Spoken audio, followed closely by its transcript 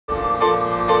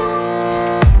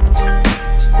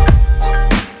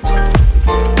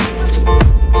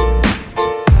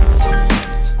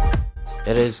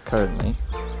is currently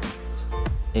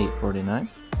 8:49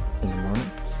 in the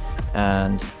morning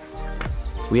and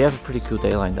we have a pretty cool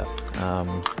day lined up.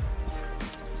 I'm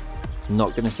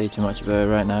not going to say too much about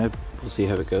it right now, we'll see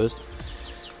how it goes.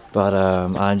 But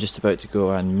I'm just about to go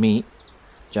and meet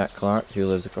Jack Clark, who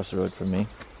lives across the road from me.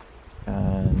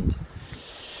 And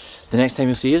the next time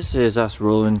you'll see us is us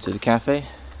rolling to the cafe,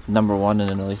 number 1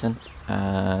 in Nuneaton,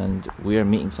 and we are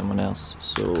meeting someone else,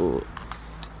 so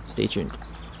stay tuned.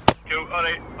 Cool,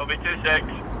 alright, I'll be 2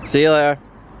 secs. See you later.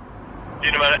 See you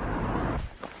in a minute.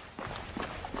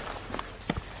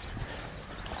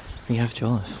 We have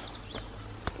Jolliffe.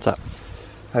 What's up?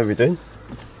 How are we doing?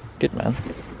 Good, man.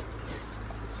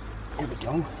 Here we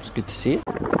go. It's good to see you.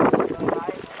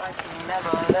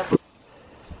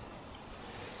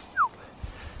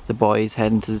 The boys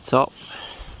heading to the top.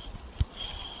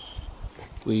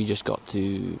 We just got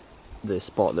to the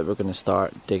spot that we're going to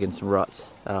start digging some ruts.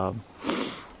 We'll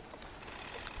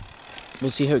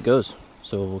see how it goes,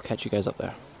 so we'll catch you guys up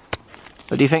there.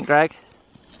 What do you think, Greg?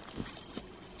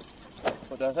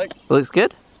 What do I think? It looks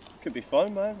good? Could be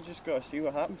fun, man. Just gotta see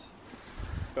what happens.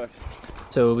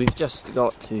 So we've just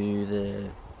got to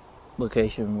the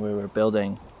location where we're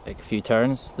building like a few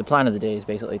turns. The plan of the day is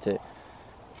basically to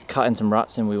cut in some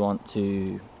ruts, and we want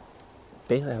to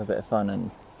basically have a bit of fun and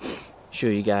show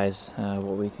you guys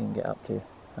what we can get up to.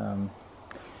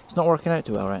 It's not working out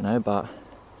too well right now, but it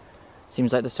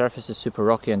seems like the surface is super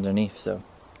rocky underneath, so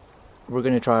we're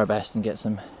going to try our best and get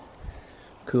some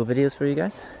cool videos for you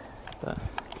guys. But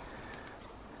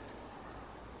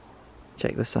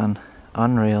check the sun,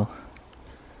 unreal.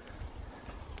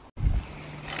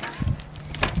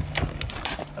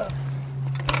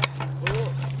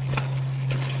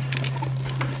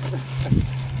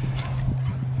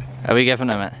 Are we giving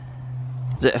him it?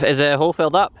 Is it a hole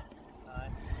filled up? I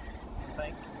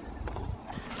think.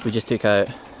 We just took out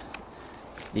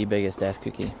the biggest death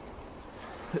cookie.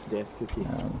 Death cookie.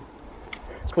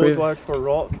 It's Code word for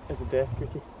rock is a death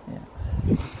cookie. Yeah.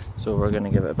 So we're going to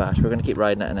give it a bash. We're going to keep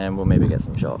riding it and then we'll maybe get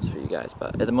some shots for you guys.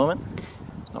 But at the moment,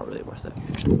 it's not really worth it.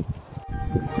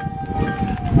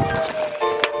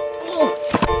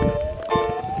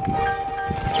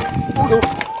 Oh no!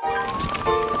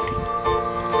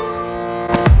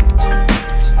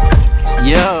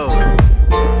 Yo!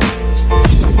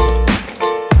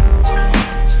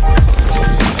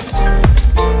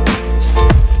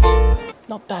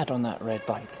 Not bad on that red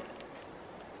bike.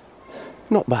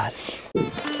 Not bad.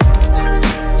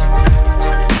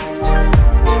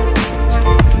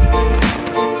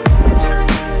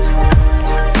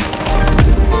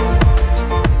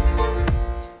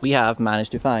 We have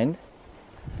managed to find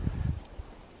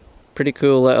pretty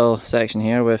cool little section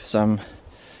here with some,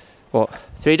 what,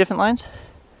 3 different lines?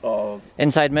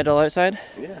 Inside, middle, outside?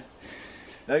 Yeah.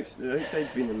 The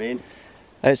outside's been the main.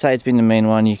 Outside's been the main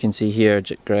one. You can see here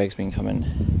Greg's been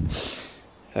coming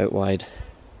out wide.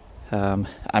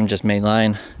 I'm just main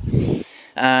line.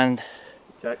 And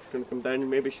Jack's gonna come down and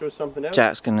maybe show something else.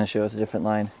 Jack's gonna show us a different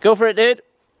line. Go for it, dude!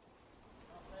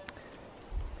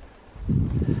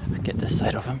 I'll get this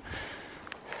side of him.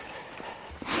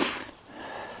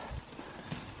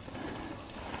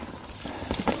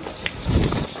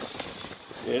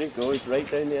 There he goes,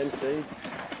 right down the inside.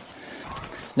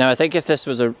 Now I think if this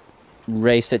was a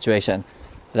race situation,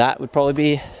 that would probably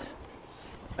be...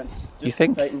 You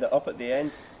think? Tightened it up at the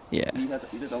end. Yeah. You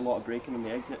did a lot of braking on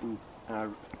the exit, and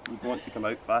you'd want to come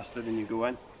out faster than you go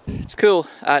in. It's cool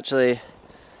actually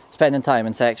spending time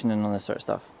and sectioning on this sort of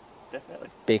stuff. Definitely.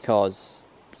 Because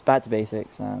it's back to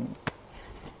basics and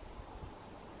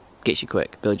gets you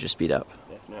quick, builds your speed up.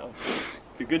 Definitely. If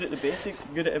you're good at the basics,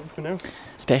 you're good at everything else.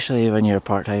 Especially when you're a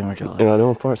part-timer, Jolliffe. Yeah, I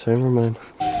know, part-timer, man.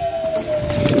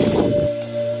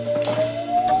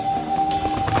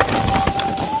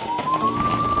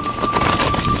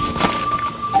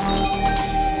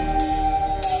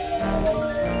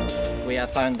 We have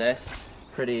found this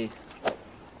pretty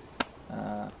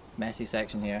messy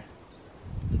section here.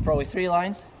 It's probably 3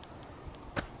 lines.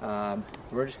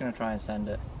 We're just going to try and send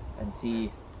it and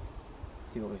see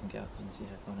what we can get up to and see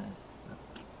how fun it is.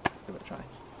 Give it a try.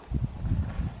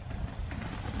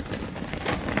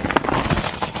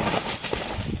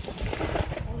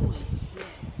 Holy shit.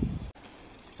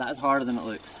 That is harder than it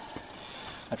looks.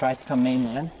 I tried to come main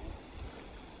line,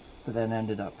 but then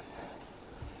ended up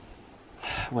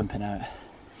wimping out.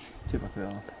 Super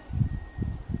cool.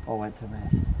 All went to a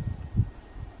mess.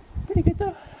 Pretty good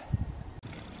though.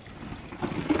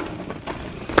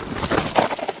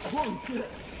 Holy shit!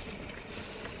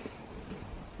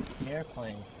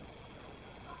 Airplane.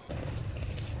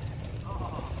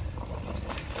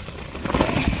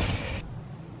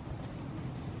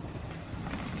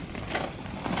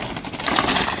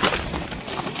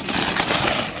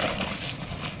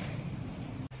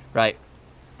 Right,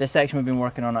 this section we've been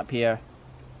working on up here,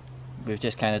 we've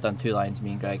just kind of done 2 lines,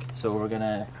 me and Greg. So we're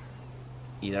gonna,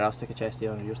 either I'll stick a chesty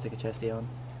on or you'll stick a chesty on.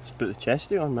 Just put the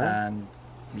chesty on, man.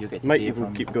 And you'll get to Might see it even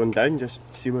from... keep going down, just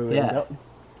see where we end up.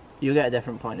 You'll get a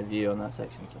different point of view on that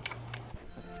section. So.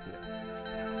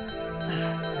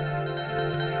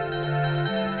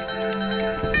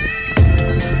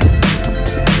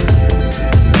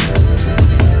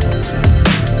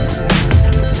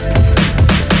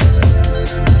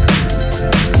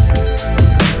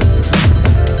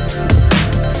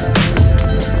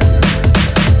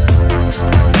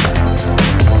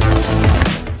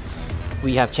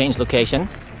 We have changed location.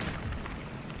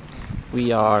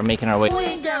 We are making our way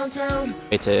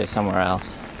to somewhere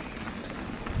else.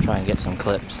 Try and get some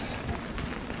clips.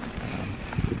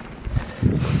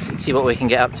 See what we can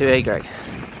get up to, eh, Greg?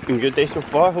 It's been a good day so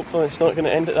far. Hopefully it's not going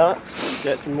to end at that.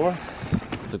 Get some more.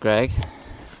 So Greg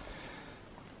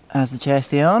has the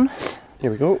chesty on. Here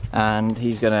we go. And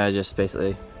he's gonna just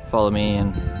basically follow me,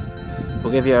 and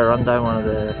we'll give you a rundown one of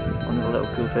the little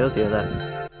cool trails here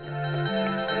that.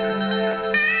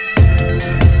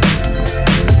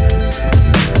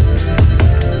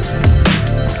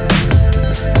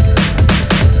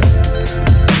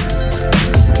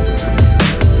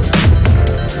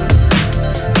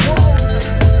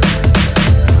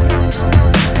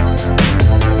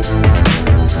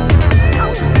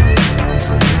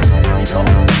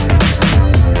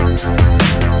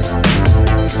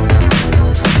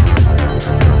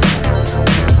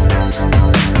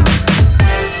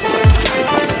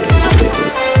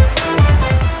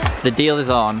 The deal is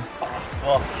on.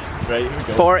 Oh, right, here we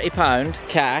go. £40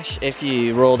 cash if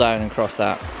you roll down and cross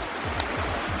that.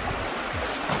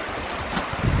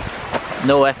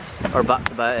 No ifs or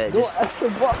buts about it. No Just ifs or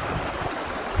buts.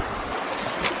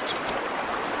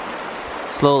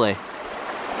 slowly.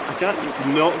 I can't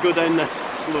not go down this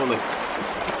slowly.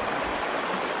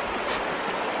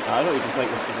 I don't even think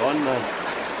this is on now.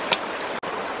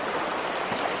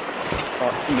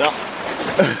 Oh, no.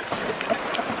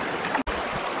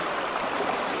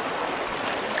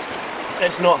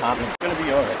 It's not happening. It's going to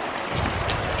be alright.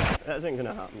 That isn't going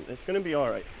to happen. It's going to be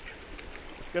alright.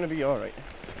 It's going to be alright.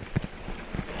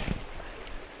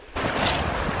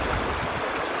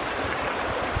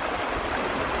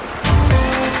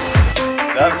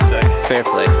 That's sick. Fair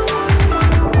play.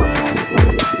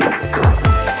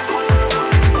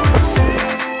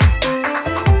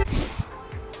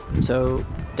 So,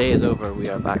 day is over. We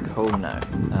are back home now.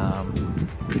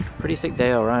 Pretty sick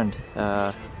day all around.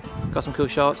 Got some cool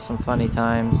shots, some funny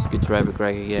times, good to ride with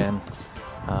Greg again.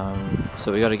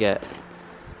 So we got to get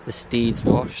the steeds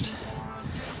washed,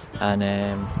 and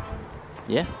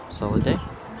yeah, solid day.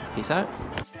 Peace out.